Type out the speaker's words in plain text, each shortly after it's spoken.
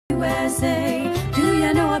USA, do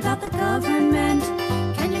you know about the government?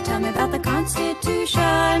 Can you tell me about the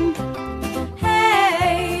Constitution?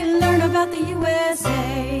 Hey, learn about the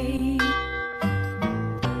USA.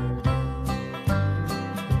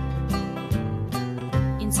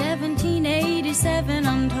 In 1787,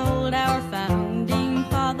 I'm told our founding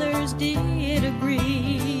fathers did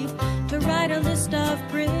agree to write a list of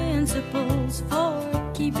principles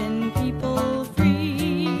for keeping people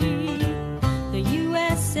free. The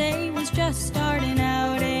USA was just starting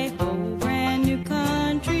out, a whole brand new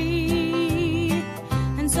country,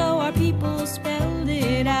 and so our people spelled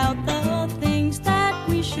it out, the things that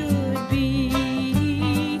we should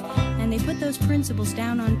be, and they put those principles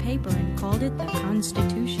down on paper and called it the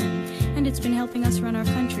Constitution, and it's been helping us run our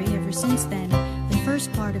country ever since then. The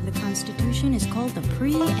first part of the Constitution is called the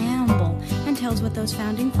Preamble and tells what those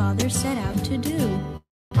founding fathers set out to do.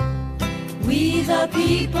 We the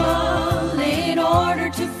people, in order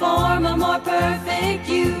to form a more perfect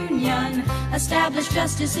union, establish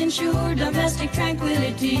justice, ensure domestic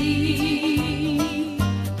tranquility,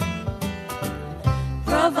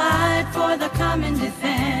 provide for the common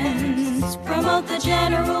defense, promote the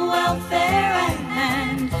general welfare,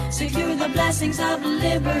 and secure the blessings of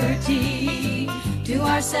liberty to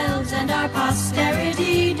ourselves and our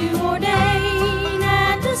posterity, do ordain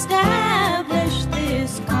and establish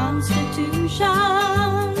this Constitution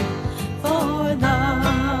for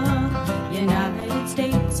the United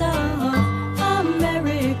States of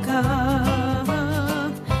America.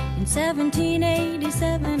 In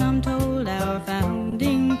 1787, I'm told our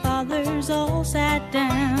founding fathers all sat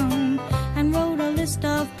down and wrote a list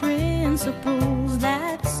of principles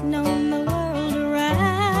that's known the world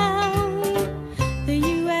around. The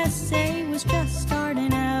USA was just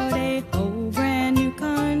starting out, a whole brand new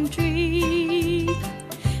country,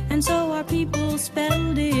 and so our people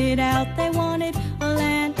spelled it out. They wanted a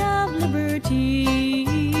land of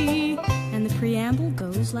liberty, and the preamble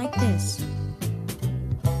goes like this.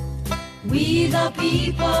 We the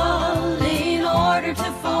people, in order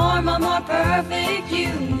to form a more perfect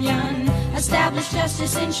union, establish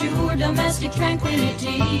justice, ensure domestic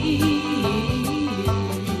tranquility,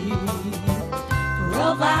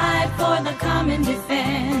 provide for the common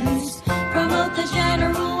defense, promote the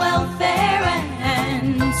general welfare,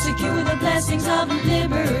 and secure the blessings of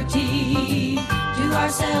liberty to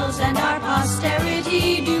ourselves and our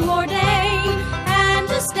posterity, do ordain and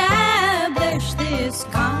establish this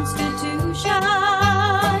Constitution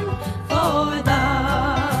for the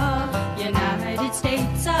United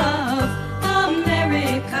States of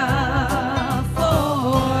America,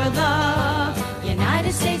 for the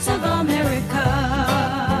United States of America.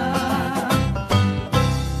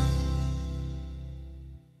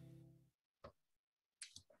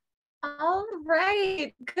 All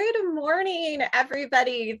right. Good morning,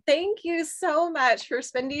 everybody. Thank you so much for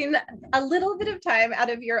spending a little bit of time out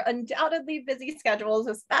of your undoubtedly busy schedules,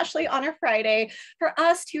 especially on a Friday, for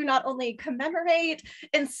us to not only commemorate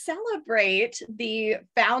and celebrate the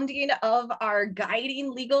founding of our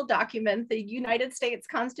guiding legal document, the United States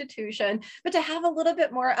Constitution, but to have a little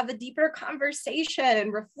bit more of a deeper conversation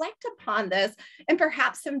and reflect upon this in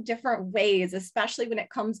perhaps some different ways, especially when it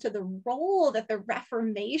comes to the role that the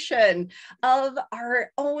Reformation of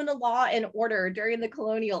our own law and order during the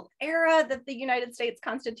colonial era that the United States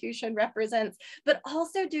Constitution represents, but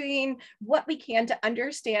also doing what we can to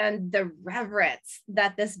understand the reverence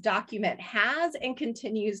that this document has and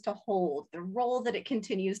continues to hold, the role that it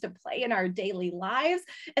continues to play in our daily lives,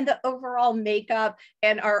 and the overall makeup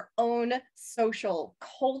and our own social,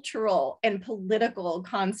 cultural, and political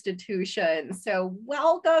constitution. So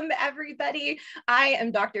welcome, everybody. I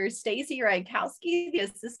am Dr. Stacy Reikowsky, the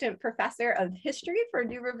Assistant Professor of History for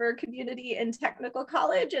New River Community and Technical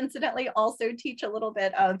College. Incidentally, also teach a little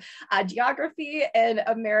bit of geography and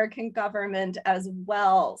American government as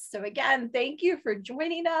well. So again, thank you for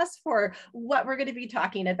joining us for what we're going to be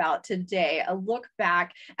talking about today, a look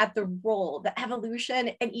back at the role, the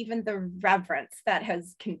evolution, and even the reverence that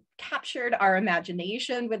has captured our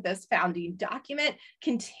imagination with this founding document,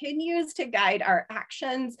 continues to guide our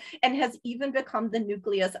actions, and has even become the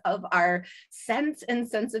nucleus of our sense and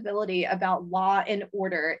sensibility about law and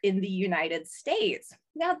order in the United States.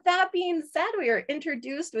 Now, that being said, we are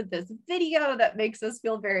introduced with this video that makes us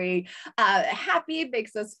feel very happy,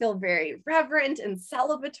 makes us feel very reverent and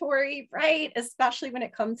celebratory, right? Especially when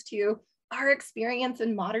it comes to our experience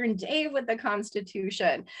in modern day with the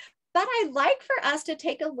Constitution. But I'd like for us to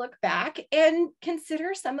take a look back and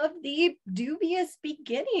consider some of the dubious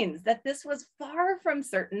beginnings, that this was far from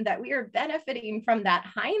certain, that we are benefiting from that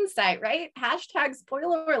hindsight, right? Hashtag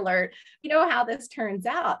spoiler alert, you know how this turns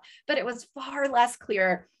out, but it was far less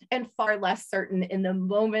clear and far less certain in the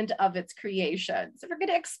moment of its creation. So we're going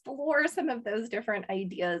to explore some of those different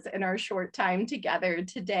ideas in our short time together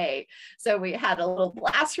today. So we had a little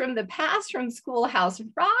blast from the past from Schoolhouse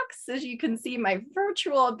Rocks. As you can see, my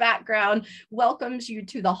virtual background welcomes you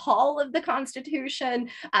to the Hall of the Constitution,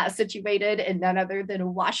 situated in none other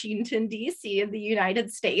than Washington, D.C. in the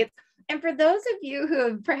United States. And for those of you who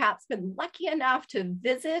have perhaps been lucky enough to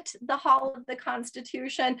visit the Hall of the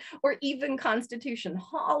Constitution, or even Constitution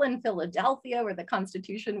Hall in Philadelphia, where the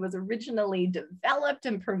Constitution was originally developed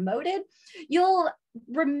and promoted, you'll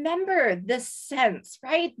remember this sense,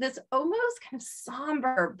 right? This almost kind of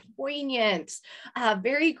somber, poignant,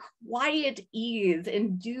 very quiet ease,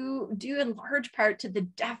 and due in large part to the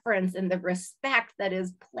deference and the respect that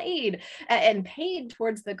is played and paid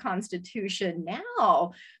towards the Constitution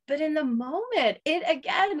now. But in the moment, it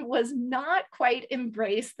again was not quite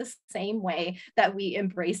embraced the same way that we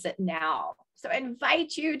embrace it now. So I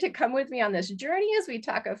invite you to come with me on this journey as we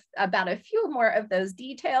talk about a few more of those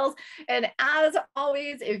details. And as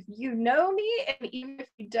always, if you know me, and even if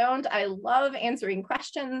you don't, I love answering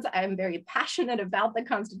questions. I'm very passionate about the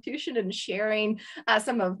Constitution and sharing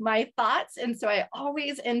some of my thoughts. And so I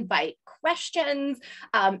always invite questions,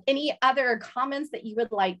 any other comments that you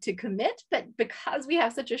would like to commit. But because we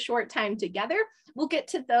have such a short time together, we'll get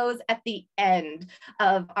to those at the end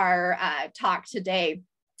of our talk today.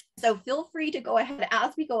 So feel free to go ahead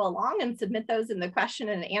as we go along and submit those in the question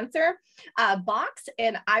and answer box,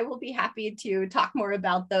 and I will be happy to talk more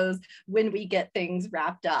about those when we get things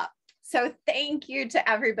wrapped up. So thank you to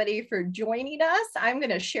everybody for joining us. I'm going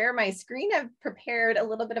to share my screen. I've prepared a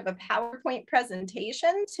little bit of a PowerPoint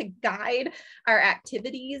presentation to guide our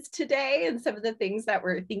activities today and some of the things that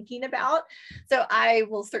we're thinking about. So I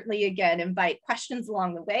will certainly, again, invite questions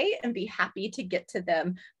along the way and be happy to get to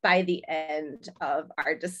them by the end of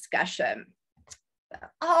our discussion.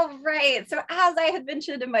 All right, so as I had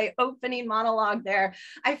mentioned in my opening monologue there,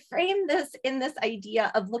 I framed this in this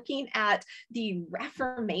idea of looking at the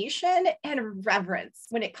Reformation and reverence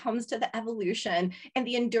when it comes to the evolution and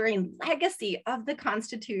the enduring legacy of the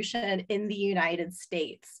Constitution in the United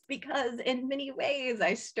States. Because in many ways,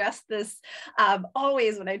 I stress this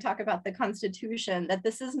always when I talk about the Constitution, that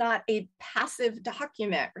this is not a passive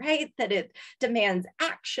document, right? That it demands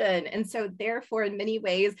action. And so therefore, in many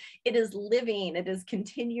ways, it is living, it is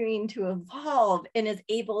continuing to evolve, and is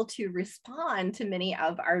able to respond to many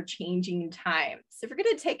of our changing times. So we're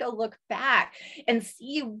going to take a look back and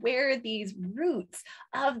see where these roots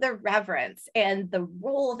of the reverence and the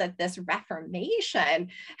role that this Reformation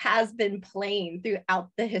has been playing throughout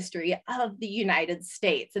the history of the United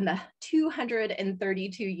States in the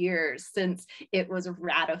 232 years since it was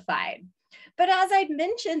ratified. But as I'd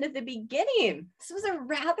mentioned at the beginning, this was a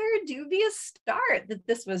rather dubious start, that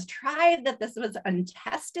this was tried, that this was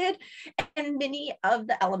untested, and many of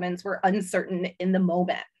the elements were uncertain in the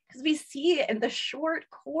moment. Because we see in the short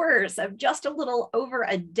course of just a little over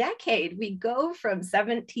a decade, we go from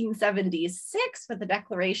 1776 with the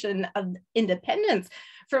Declaration of Independence,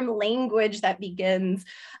 from language that begins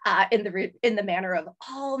in the manner of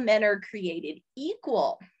all men are created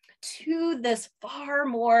equal, to this far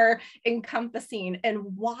more encompassing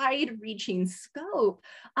and wide-reaching scope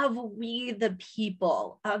of we the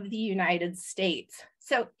people of the United States.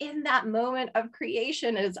 So in that moment of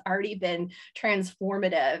creation, it has already been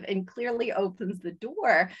transformative and clearly opens the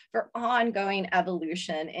door for ongoing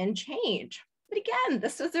evolution and change. But again,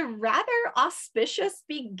 this was a rather auspicious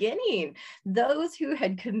beginning. Those who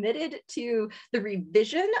had committed to the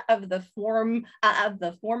revision of the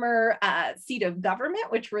former seat of government,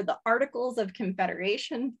 which were the Articles of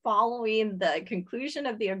Confederation following the conclusion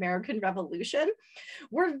of the American Revolution,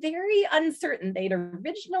 were very uncertain. They'd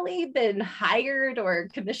originally been hired or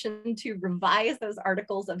commissioned to revise those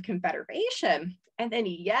Articles of Confederation. And then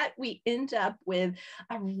yet we end up with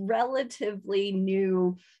a relatively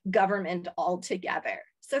new government altogether.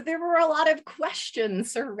 So there were a lot of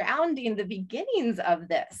questions surrounding the beginnings of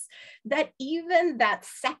this, that even that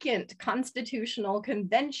second constitutional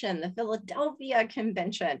convention, the Philadelphia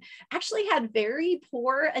Convention, actually had very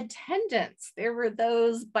poor attendance. There were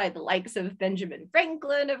those by the likes of Benjamin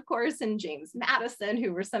Franklin, of course, and James Madison,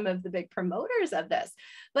 who were some of the big promoters of this,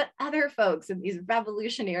 but other folks and these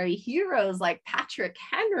revolutionary heroes like Patrick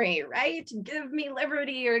Henry, right? Give me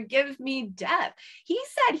liberty or give me death. He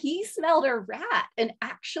said he smelled a rat and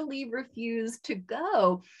actually refused to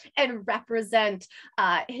go and represent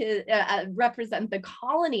the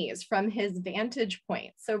colonies from his vantage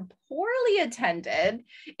point. So poorly attended.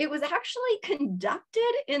 It was actually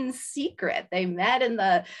conducted in secret. They met in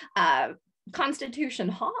the Constitution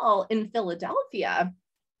Hall in Philadelphia.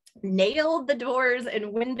 nailed the doors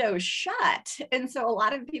and windows shut. And so a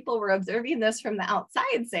lot of people were observing this from the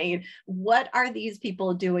outside saying, what are these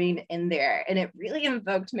people doing in there? And it really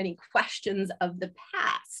invoked many questions of the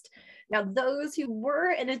past. Now, those who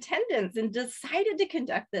were in attendance and decided to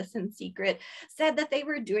conduct this in secret said that they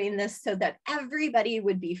were doing this so that everybody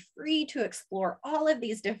would be free to explore all of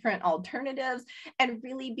these different alternatives and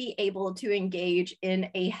really be able to engage in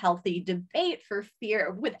a healthy debate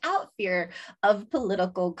without fear of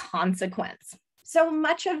political consequence. So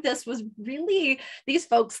much of this was really these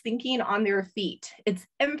folks thinking on their feet. It's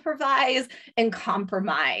improvise and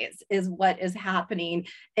compromise is what is happening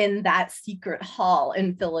in that secret hall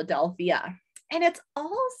in Philadelphia. And it's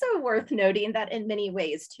also worth noting that in many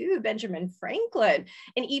ways too, Benjamin Franklin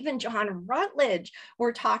and even John Rutledge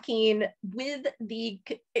were talking with the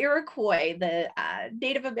Iroquois, the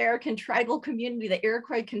Native American tribal community, the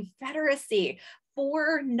Iroquois Confederacy,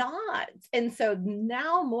 for nods. And so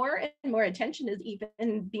now more and more attention is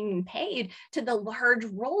even being paid to the large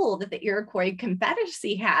role that the Iroquois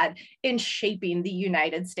Confederacy had in shaping the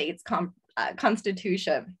United States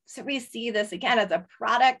Constitution. So we see this again as a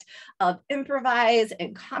product of improvise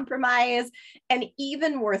and compromise. And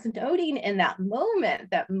even worth noting in that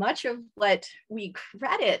moment that much of what we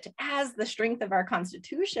credit as the strength of our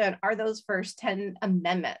Constitution are those first 10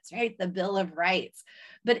 amendments, right? The Bill of Rights.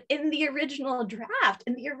 But in the original draft,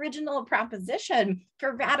 in the original proposition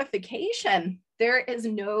for ratification, there is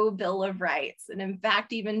no Bill of Rights. And in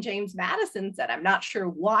fact, even James Madison said, I'm not sure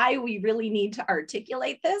why we really need to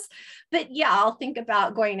articulate this, but yeah, I'll think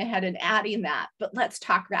about going ahead and adding that, but let's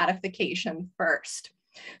talk ratification first.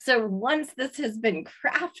 So once this has been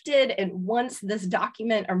crafted and once this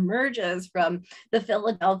document emerges from the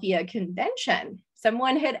Philadelphia Convention,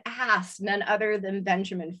 someone had asked none other than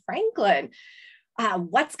Benjamin Franklin,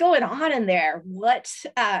 what's going on in there? What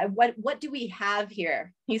do we have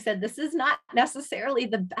here? He said, this is not necessarily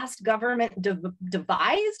the best government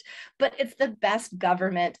devised, but it's the best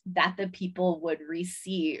government that the people would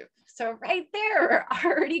receive. So right there,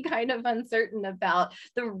 we're already kind of uncertain about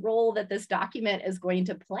the role that this document is going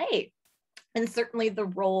to play. And certainly the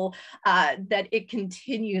role that it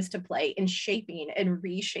continues to play in shaping and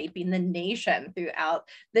reshaping the nation throughout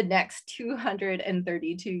the next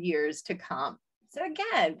 232 years to come. So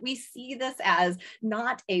again, we see this as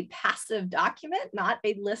not a passive document, not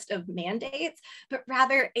a list of mandates, but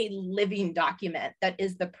rather a living document that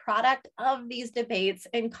is the product of these debates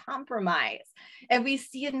and compromise. And we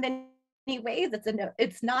see in many ways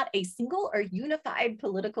it's not a single or unified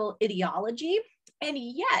political ideology. And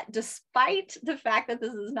yet, despite the fact that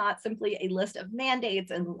this is not simply a list of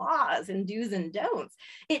mandates and laws and do's and don'ts,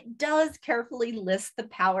 it does carefully list the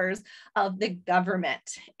powers of the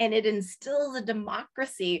government. And it instills a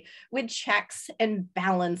democracy with checks and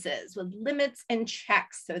balances, with limits and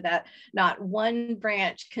checks so that not one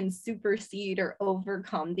branch can supersede or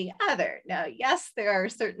overcome the other. Now, yes, there are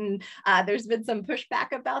there's been some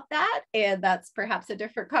pushback about that, and that's perhaps a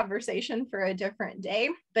different conversation for a different day.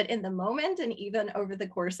 But in the moment, and even over the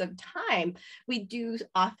course of time, we do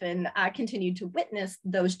often continue to witness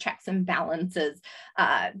those checks and balances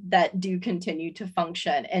that do continue to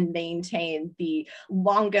function and maintain the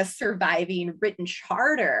longest surviving written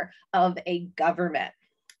charter of a government.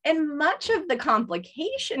 And much of the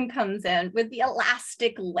complication comes in with the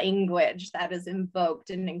elastic language that is invoked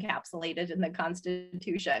and encapsulated in the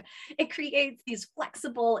Constitution. It creates these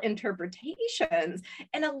flexible interpretations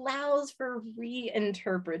and allows for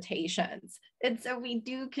reinterpretations. And so we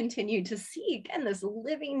do continue to see, again, this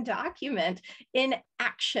living document in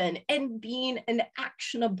action and being an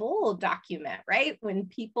actionable document, right? When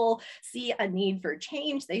people see a need for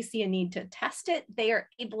change, they see a need to test it, they are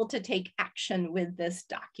able to take action with this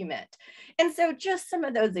document. And so just some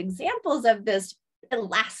of those examples of this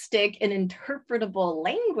elastic and interpretable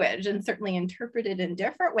language, and certainly interpreted in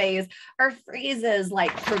different ways, are phrases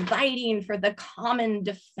like providing for the common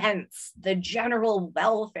defense, the general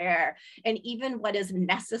welfare, and even what is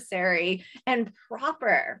necessary and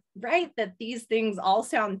proper, right? That these things all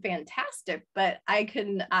sound fantastic, but I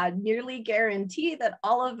can nearly guarantee that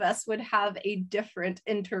all of us would have a different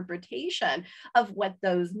interpretation of what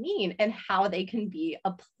those mean and how they can be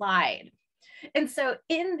applied. And so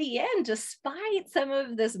in the end, despite some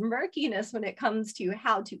of this murkiness when it comes to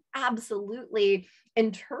how to absolutely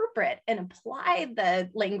interpret and apply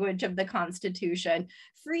the language of the Constitution,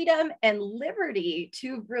 freedom and liberty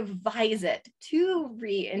to revise it, to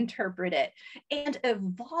reinterpret it, and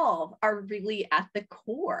evolve are really at the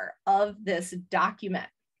core of this document.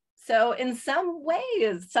 So in some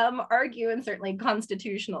ways, some argue, and certainly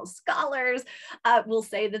constitutional scholars will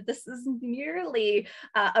say that this is nearly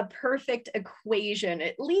a perfect equation,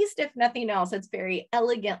 at least if nothing else, it's very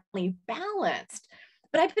elegantly balanced.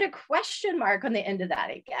 But I put a question mark on the end of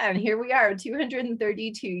that. Again, here we are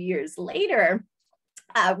 232 years later.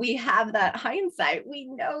 We have that hindsight. We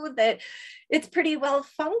know that it's pretty well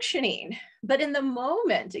functioning. But in the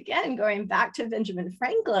moment, again, going back to Benjamin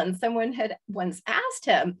Franklin, someone had once asked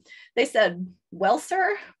him, they said, well,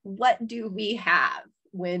 sir, what do we have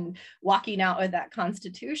when walking out with that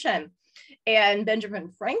Constitution? And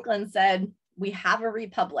Benjamin Franklin said, we have a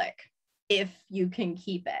republic if you can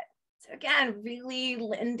keep it. So again, really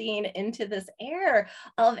lending into this air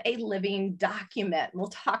of a living document. We'll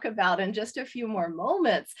talk about in just a few more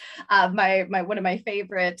moments. One of my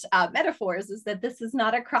favorite metaphors is that this is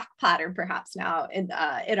not a crock pot, or perhaps now in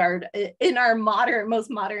our most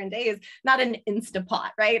modern days, not an Instapot,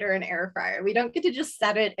 right, or an air fryer. We don't get to just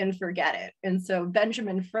set it and forget it. And so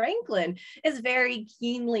Benjamin Franklin is very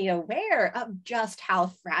keenly aware of just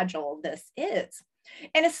how fragile this is.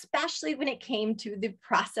 And especially when it came to the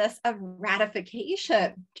process of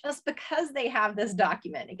ratification, just because they have this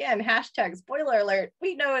document, again, hashtag spoiler alert,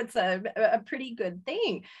 we know it's a pretty good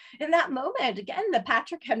thing. In that moment, again, the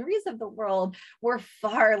Patrick Henrys of the world were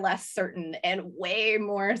far less certain and way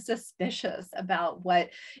more suspicious about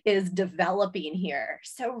what is developing here.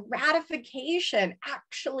 So ratification,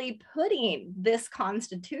 actually putting this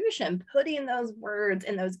Constitution, putting those words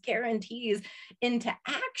and those guarantees into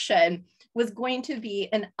action, was going to be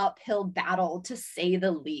an uphill battle, to say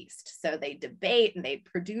the least. So they debate and they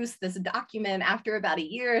produce this document after about a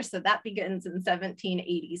year. So that begins in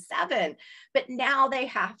 1787. But now they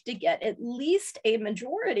have to get at least a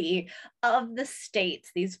majority of the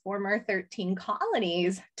states, these former 13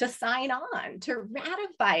 colonies, to sign on, to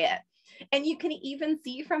ratify it. And you can even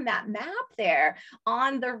see from that map there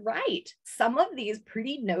on the right, some of these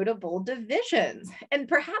pretty notable divisions, and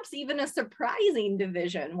perhaps even a surprising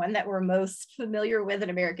division. One that we're most familiar with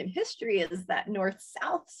in American history is that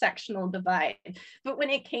north-south sectional divide. But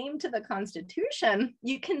when it came to the Constitution,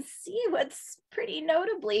 you can see what's pretty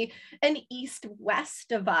notably an east-west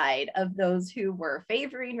divide of those who were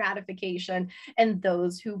favoring ratification and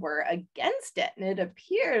those who were against it. And it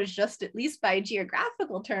appears, just at least by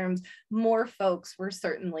geographical terms, more folks were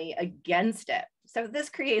certainly against it. So this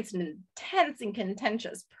creates an intense and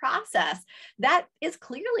contentious process that is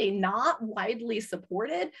clearly not widely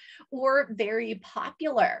supported or very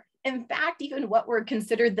popular. In fact, even what were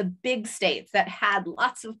considered the big states that had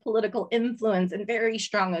lots of political influence and very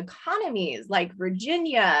strong economies, like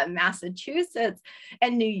Virginia, Massachusetts,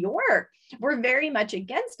 and New York, were very much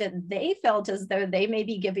against it. They felt as though they may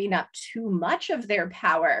be giving up too much of their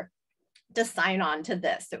power to sign on to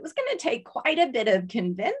this. It was going to take quite a bit of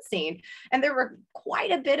convincing, and there were quite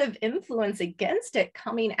a bit of influence against it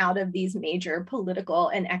coming out of these major political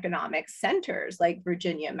and economic centers like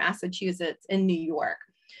Virginia, Massachusetts, and New York.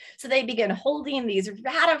 So they began holding these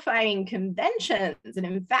ratifying conventions. And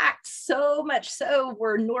in fact, so much so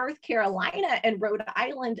were North Carolina and Rhode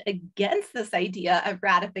Island against this idea of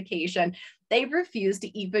ratification. They refused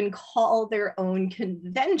to even call their own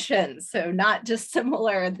conventions. So not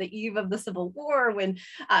dissimilar at the eve of the Civil War, when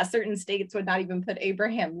certain states would not even put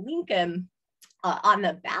Abraham Lincoln on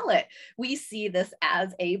the ballot. We see this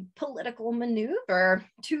as a political maneuver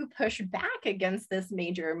to push back against this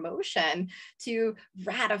major motion to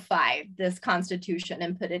ratify this Constitution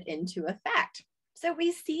and put it into effect. So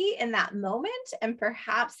we see in that moment, and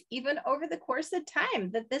perhaps even over the course of time,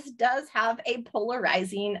 that this does have a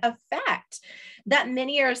polarizing effect, that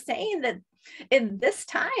many are saying that in this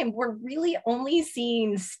time, we're really only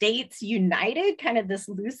seeing states united, kind of this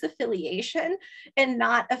loose affiliation, and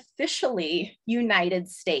not officially United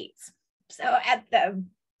States. So at the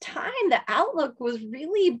time, the outlook was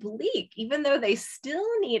really bleak, even though they still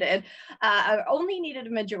only needed a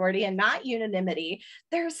majority and not unanimity.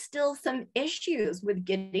 There's still some issues with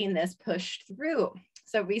getting this pushed through.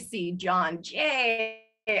 So we see John Jay,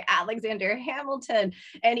 Alexander Hamilton,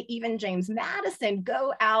 and even James Madison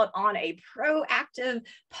go out on a proactive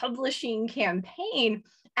publishing campaign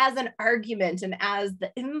as an argument and as the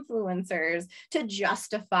influencers to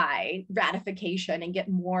justify ratification and get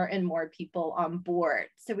more and more people on board.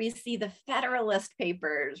 So we see the Federalist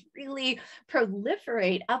Papers really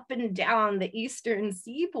proliferate up and down the Eastern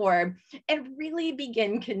Seaboard and really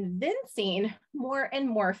begin convincing more and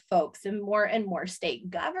more folks and more state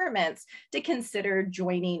governments to consider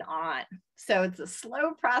joining on. So it's a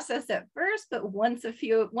slow process at first, but once a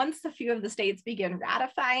few of the states begin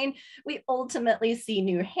ratifying, we ultimately see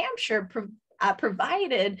New Hampshire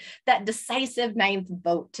provided that decisive ninth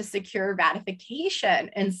vote to secure ratification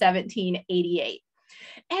in 1788.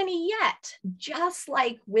 And yet, just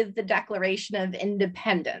like with the Declaration of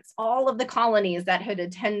Independence, all of the colonies that had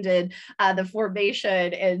attended the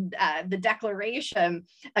formation and the declaration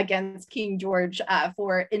against King George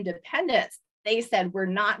for independence, they said, we're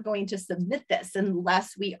not going to submit this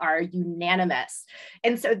unless we are unanimous.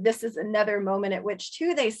 And so this is another moment at which,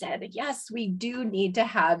 too, they said, yes, we do need to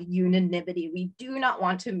have unanimity. We do not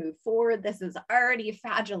want to move forward. This is already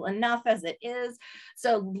fragile enough as it is.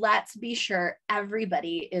 So let's be sure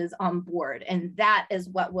everybody is on board. And that is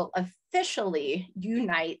what will officially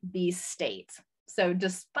unite these states. So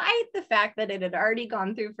despite the fact that it had already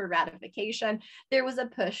gone through for ratification, there was a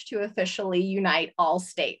push to officially unite all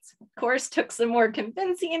states. Of course, took some more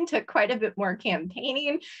convincing, took quite a bit more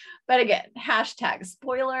campaigning. But again, hashtag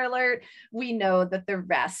spoiler alert, we know that the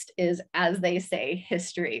rest is, as they say,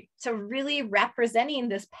 history. So really representing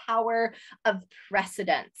this power of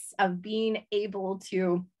precedence, of being able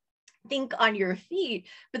to think on your feet,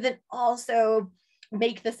 but then also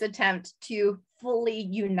make this attempt to fully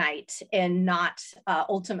unite and not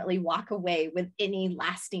ultimately walk away with any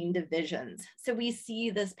lasting divisions. So we see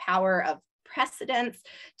this power of precedence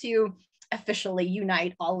to officially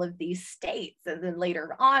unite all of these states. And then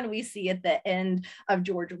later on, we see at the end of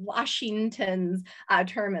George Washington's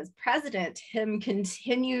term as president, him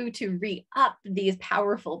continue to re-up these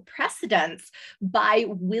powerful precedents by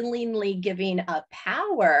willingly giving up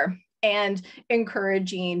power and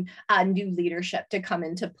encouraging new leadership to come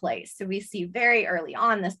into place. So we see very early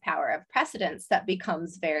on this power of precedence that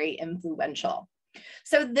becomes very influential.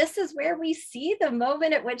 So this is where we see the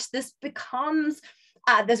moment at which this becomes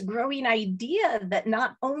this growing idea that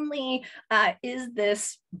not only is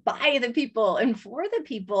this by the people and for the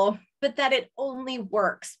people, but that it only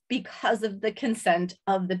works because of the consent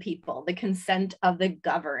of the people, the consent of the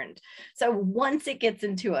governed. So once it gets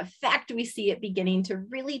into effect, we see it beginning to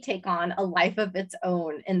really take on a life of its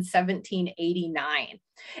own in 1789.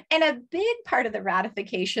 And a big part of the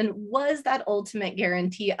ratification was that ultimate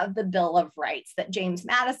guarantee of the Bill of Rights that James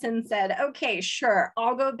Madison said, okay, sure,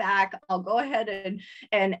 I'll go back, I'll go ahead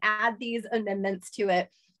and add these amendments to it,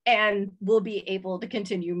 and we'll be able to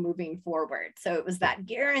continue moving forward. So it was that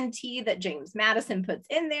guarantee that James Madison puts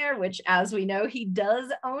in there, which, as we know, he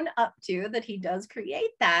does own up to, that he does create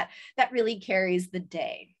that really carries the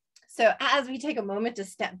day. So as we take a moment to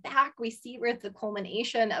step back, we see where it's a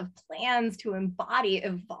culmination of plans to embody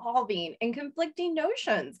evolving and conflicting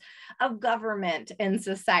notions of government and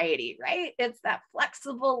society, right? It's that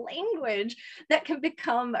flexible language that can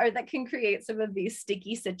become, or that can create some of these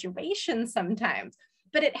sticky situations sometimes,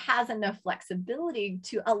 but it has enough flexibility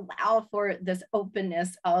to allow for this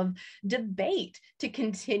openness of debate to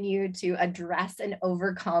continue to address and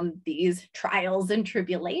overcome these trials and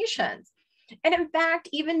tribulations. And in fact,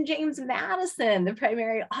 even James Madison, the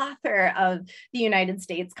primary author of the United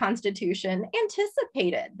States Constitution,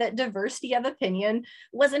 anticipated that diversity of opinion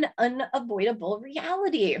was an unavoidable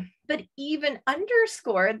reality, but even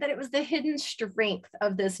underscored that it was the hidden strength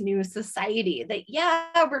of this new society, that, yeah,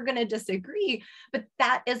 we're going to disagree, but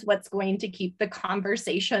that is what's going to keep the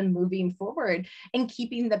conversation moving forward and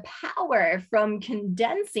keeping the power from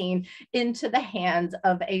condensing into the hands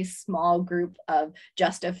of a small group of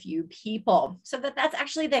just a few people. So that's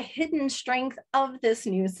actually the hidden strength of this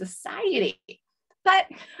new society. But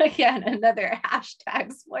again, another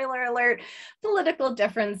hashtag spoiler alert, political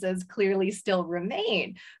differences clearly still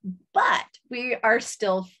remain, but we are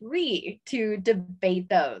still free to debate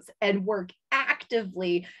those and work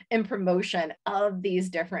actively in promotion of these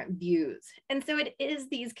different views. And so it is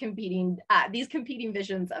these competing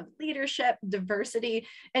visions of leadership, diversity,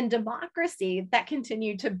 and democracy that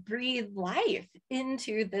continue to breathe life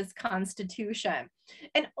into this Constitution.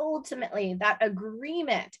 And ultimately, that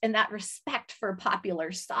agreement and that respect for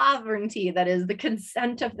popular sovereignty, that is the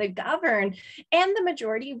consent of the governed, and the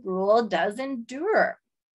majority rule does endure,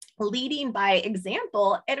 leading by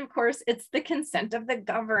example. And of course, it's the consent of the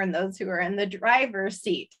governed, those who are in the driver's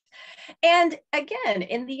seat. And again,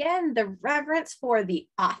 in the end, the reverence for the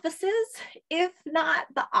offices, if not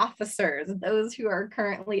the officers, those who are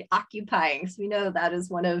currently occupying. So we know that is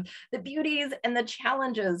one of the beauties and the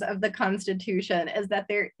challenges of the Constitution, is that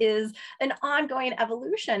there is an ongoing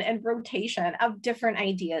evolution and rotation of different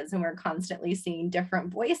ideas, and we're constantly seeing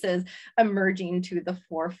different voices emerging to the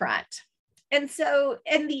forefront. And so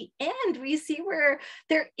in the end, we see where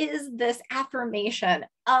there is this affirmation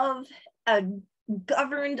of a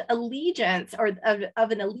governed allegiance, or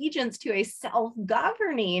of an allegiance to a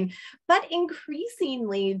self-governing, but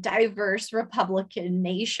increasingly diverse Republican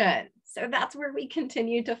nation. So that's where we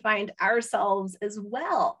continue to find ourselves as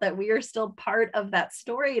well, that we are still part of that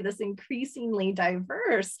story, this increasingly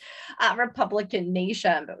diverse Republican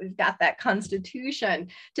nation, but we've got that Constitution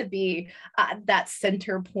to be that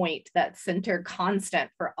center point, that center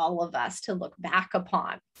constant for all of us to look back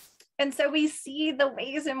upon. And so we see the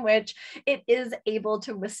ways in which it is able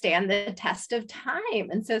to withstand the test of time.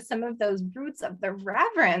 And so some of those roots of the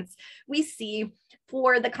reverence we see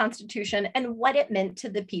for the Constitution and what it meant to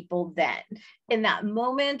the people then. In that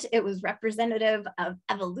moment, it was representative of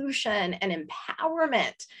evolution and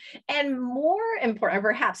empowerment. And more important,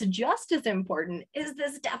 perhaps just as important, is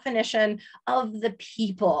this definition of the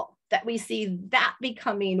people, that we see that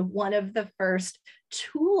becoming one of the first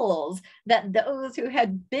tools that those who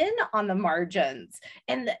had been on the margins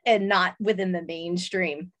and not within the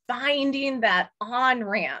mainstream, finding that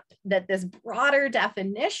on-ramp, that this broader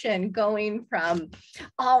definition going from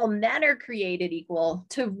all men are created equal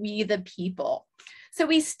to we the people. So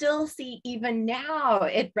we still see even now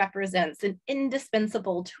it represents an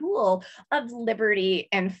indispensable tool of liberty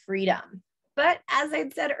and freedom. But as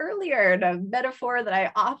I'd said earlier, the metaphor that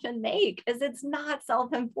I often make is it's not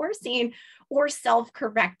self-enforcing or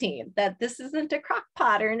self-correcting, that this isn't a crock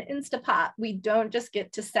pot or an Instapot. We don't just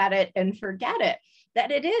get to set it and forget it,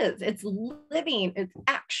 that it is, it's living, it's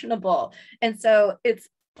actionable. And so it's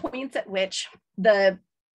points at which the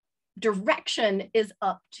direction is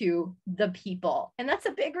up to the people. And that's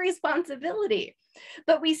a big responsibility.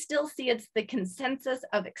 But we still see it's the consensus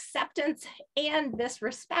of acceptance and this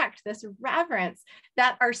respect, this reverence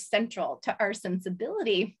that are central to our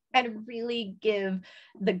sensibility and really give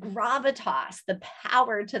the gravitas, the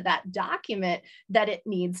power to that document that it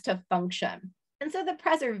needs to function. And so the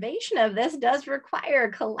preservation of this does require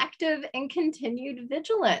collective and continued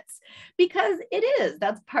vigilance, because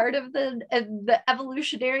that's part of the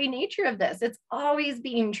evolutionary nature of this. It's always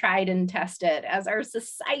being tried and tested as our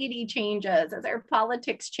society changes, as our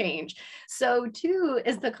politics change. So too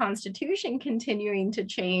is the Constitution continuing to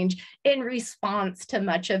change in response to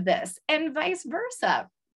much of this, and vice versa.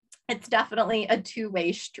 It's definitely a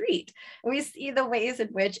two-way street. We see the ways in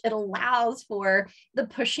which it allows for the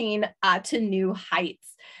pushing to new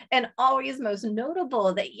heights. And always most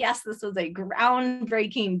notable that, yes, this was a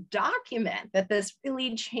groundbreaking document, that this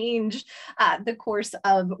really changed the course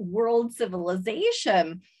of world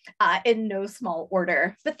civilization in no small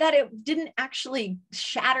order, but that it didn't actually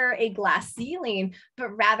shatter a glass ceiling,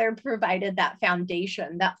 but rather provided that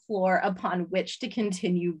foundation, that floor upon which to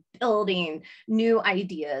continue building new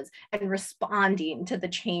ideas and responding to the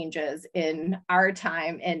changes in our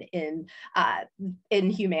time and in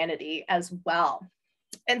humanity as well.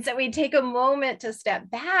 And so we take a moment to step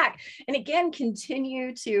back and again,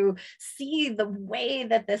 continue to see the way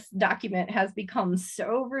that this document has become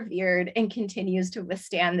so revered and continues to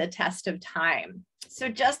withstand the test of time. So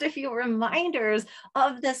just a few reminders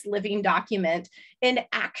of this living document in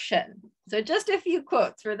action. So just a few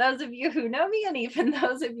quotes for those of you who know me, and even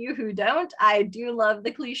those of you who don't. I do love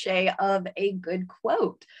the cliche of a good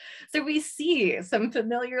quote. So we see some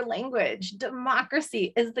familiar language.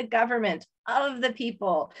 Democracy is the government of the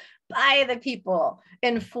people, by the people,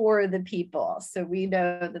 and for the people. So we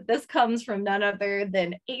know that this comes from none other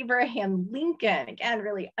than Abraham Lincoln, again,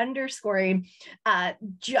 really underscoring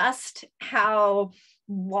just how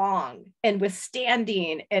long and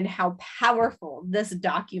withstanding and how powerful this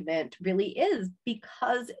document really is,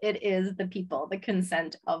 because it is the people, the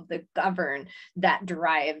consent of the governed, that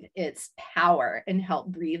drive its power and help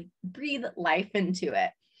breathe life into it.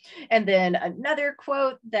 And then another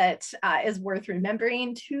quote that is worth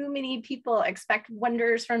remembering: too many people expect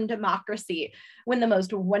wonders from democracy when the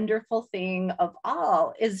most wonderful thing of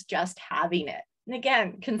all is just having it. And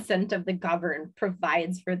again, consent of the governed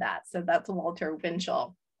provides for that. So that's Walter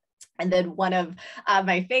Winchell. And then one of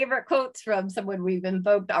my favorite quotes from someone we've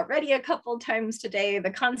invoked already a couple times today: the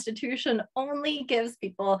Constitution only gives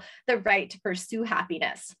people the right to pursue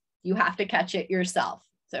happiness. You have to catch it yourself.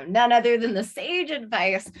 So none other than the sage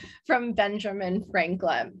advice from Benjamin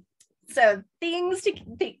Franklin. So things to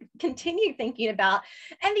continue thinking about,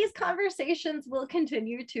 and these conversations will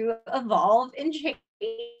continue to evolve and change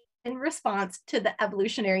in response to the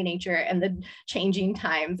evolutionary nature and the changing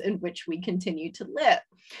times in which we continue to live.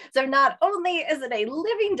 So not only is it a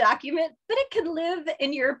living document, but it can live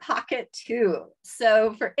in your pocket too.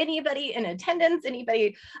 So for anybody in attendance,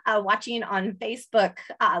 anybody watching on Facebook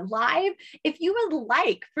Live, if you would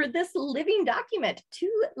like for this living document to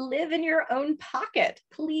live in your own pocket,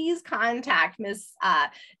 please contact Ms.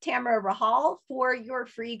 Tamara Rahal for your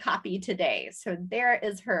free copy today. So there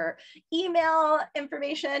is her email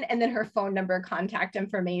information and then her phone number, contact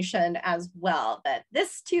information as well. But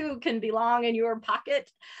this too can belong in your pocket.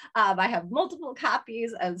 I have multiple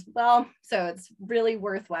copies as well, so it's really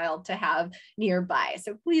worthwhile to have nearby.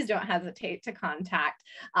 So please don't hesitate to contact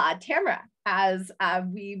Tamara as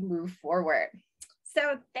we move forward.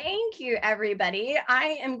 So thank you, everybody.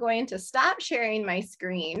 I am going to stop sharing my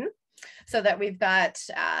screen so that we've got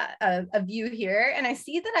a view here. And I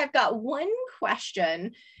see that I've got one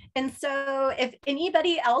question. And so if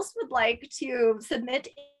anybody else would like to submit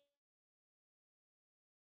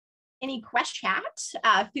any question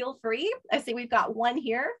chat, feel free. I see we've got one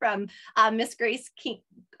here from Miss Grace King,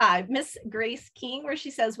 where she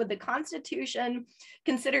says, would the Constitution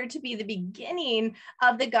considered to be the beginning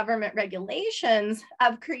of the government regulations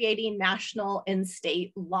of creating national and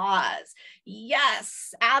state laws?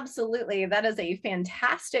 Yes, absolutely. That is a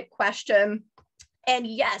fantastic question. And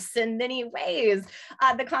yes, in many ways,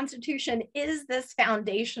 the Constitution is this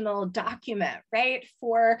foundational document, right,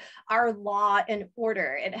 for our law and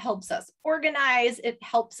order. It helps us organize, it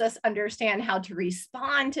helps us understand how to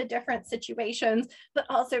respond to different situations, but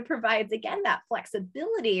also provides, again, that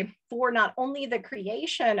flexibility for not only the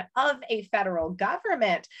creation of a federal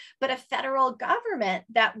government, but a federal government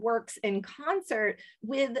that works in concert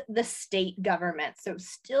with the state government. So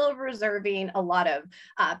still reserving a lot of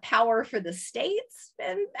power for the states.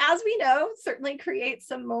 And as we know, certainly creates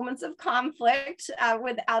some moments of conflict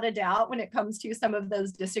without a doubt when it comes to some of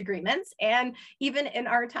those disagreements. And even in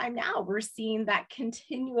our time now, we're seeing that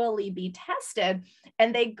continually be tested,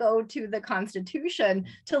 and they go to the Constitution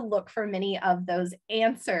to look for many of those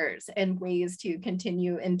answers and ways to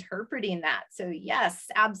continue interpreting that. So yes,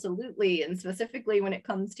 absolutely. And specifically when it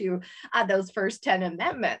comes to those first 10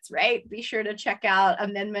 amendments, right? Be sure to check out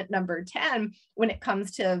amendment number 10 when it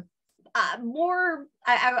comes to more,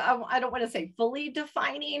 I don't want to say fully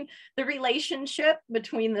defining the relationship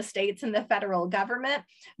between the states and the federal government,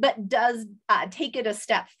 but does take it a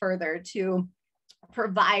step further to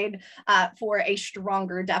provide for a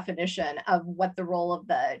stronger definition of what the role of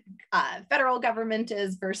the federal government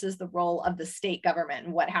is versus the role of the state government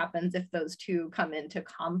and what happens if those two come into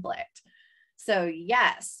conflict. So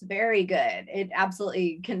yes, very good. It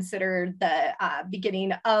absolutely considered the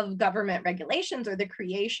beginning of government regulations or the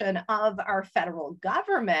creation of our federal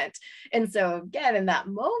government. And so again, in that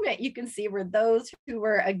moment, you can see where those who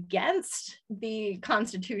were against the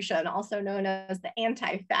Constitution, also known as the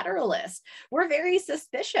anti-federalists, were very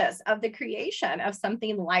suspicious of the creation of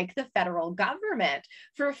something like the federal government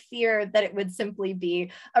for fear that it would simply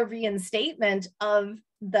be a reinstatement of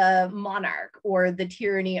the monarch or the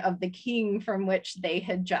tyranny of the king from which they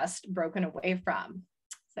had just broken away from.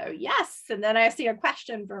 So yes, and then I see a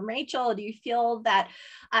question from Rachel. Do you feel that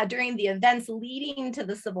during the events leading to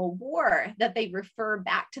the Civil War that they refer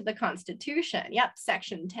back to the Constitution? Yep,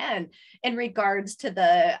 Section 10 in regards to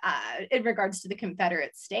the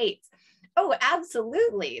Confederate States. Oh,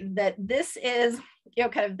 absolutely. That this is,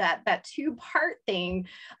 kind of that two-part thing.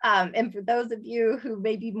 And for those of you who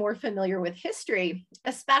may be more familiar with history,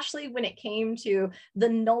 especially when it came to the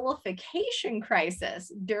nullification crisis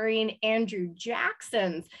during Andrew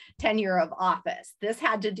Jackson's tenure of office, this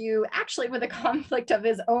had to do actually with a conflict of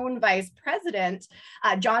his own vice president,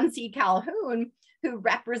 John C. Calhoun, who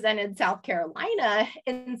represented South Carolina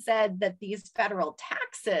and said that these federal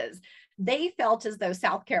taxes, they felt as though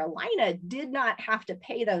South Carolina did not have to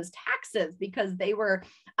pay those taxes because they were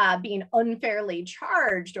being unfairly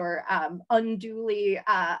charged or unduly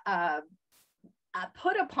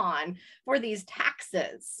put upon for these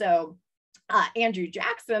taxes. So Andrew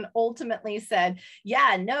Jackson ultimately said,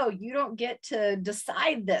 yeah, no, you don't get to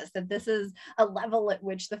decide this, that this is a level at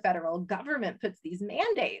which the federal government puts these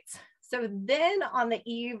mandates. So then on the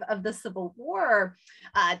eve of the Civil War,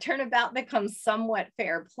 turnabout becomes somewhat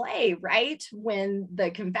fair play, right? When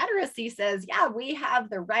the Confederacy says, yeah, we have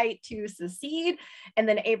the right to secede. And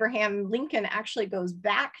then Abraham Lincoln actually goes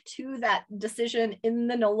back to that decision in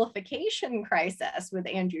the nullification crisis with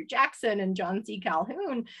Andrew Jackson and John C.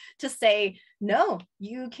 Calhoun to say, no,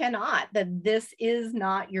 you cannot, that this is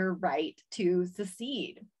not your right to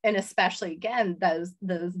secede. And especially, again, those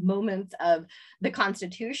moments of the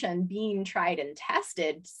Constitution being tried and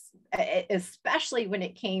tested, especially when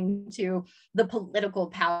it came to the political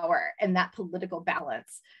power and that political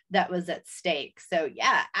balance that was at stake. So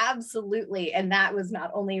yeah, absolutely. And that was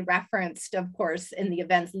not only referenced, of course, in the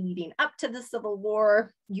events leading up to the Civil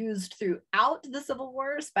War, used throughout the Civil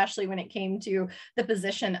War, especially when it came to the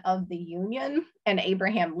position of the Union and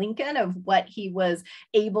Abraham Lincoln, of what he was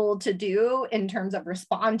able to do in terms of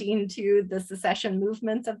responding to the secession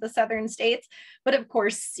movements of the Southern states. But of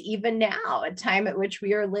course, even now, a time at which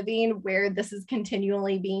we are living where this is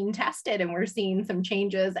continually being tested, and we're seeing some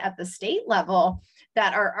changes at the state level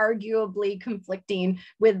that are arguably conflicting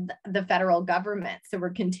with the federal government. So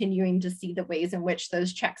we're continuing to see the ways in which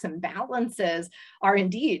those checks and balances are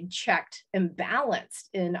indeed checked and balanced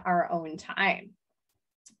in our own time.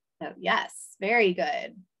 So yes, very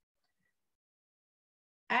good.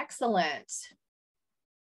 Excellent.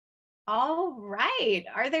 All right.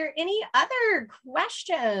 Are there any other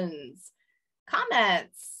questions,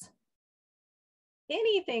 comments,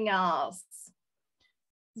 anything else?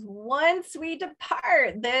 Once we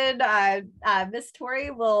depart, then Miss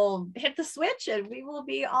Tori will hit the switch and we will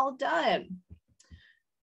be all done.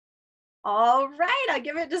 All right, I'll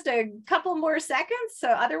give it just a couple more seconds. So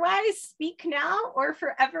otherwise, speak now or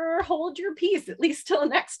forever hold your peace, at least till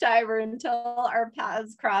next time or until our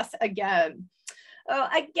paths cross again.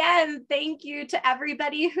 Again, thank you to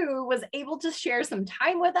everybody who was able to share some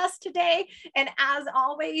time with us today. And as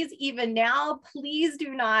always, even now, please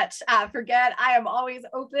do not forget, I am always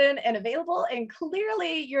open and available, and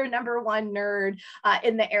clearly your #1 nerd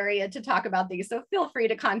in the area to talk about these. So feel free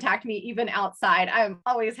to contact me even outside. I'm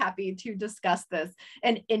always happy to discuss this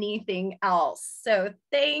and anything else. So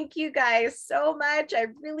thank you guys so much. I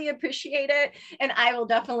really appreciate it. And I will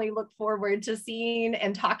definitely look forward to seeing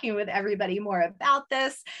and talking with everybody more about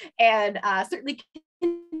this, and certainly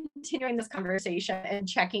continuing this conversation and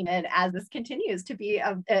checking in as this continues to be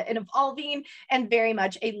an evolving and very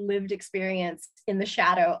much a lived experience in the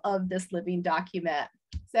shadow of this living document.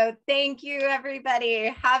 So thank you,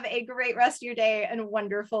 everybody. Have a great rest of your day and a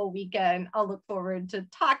wonderful weekend. I'll look forward to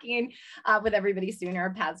talking with everybody soon,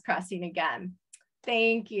 our paths crossing again.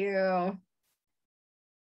 Thank you.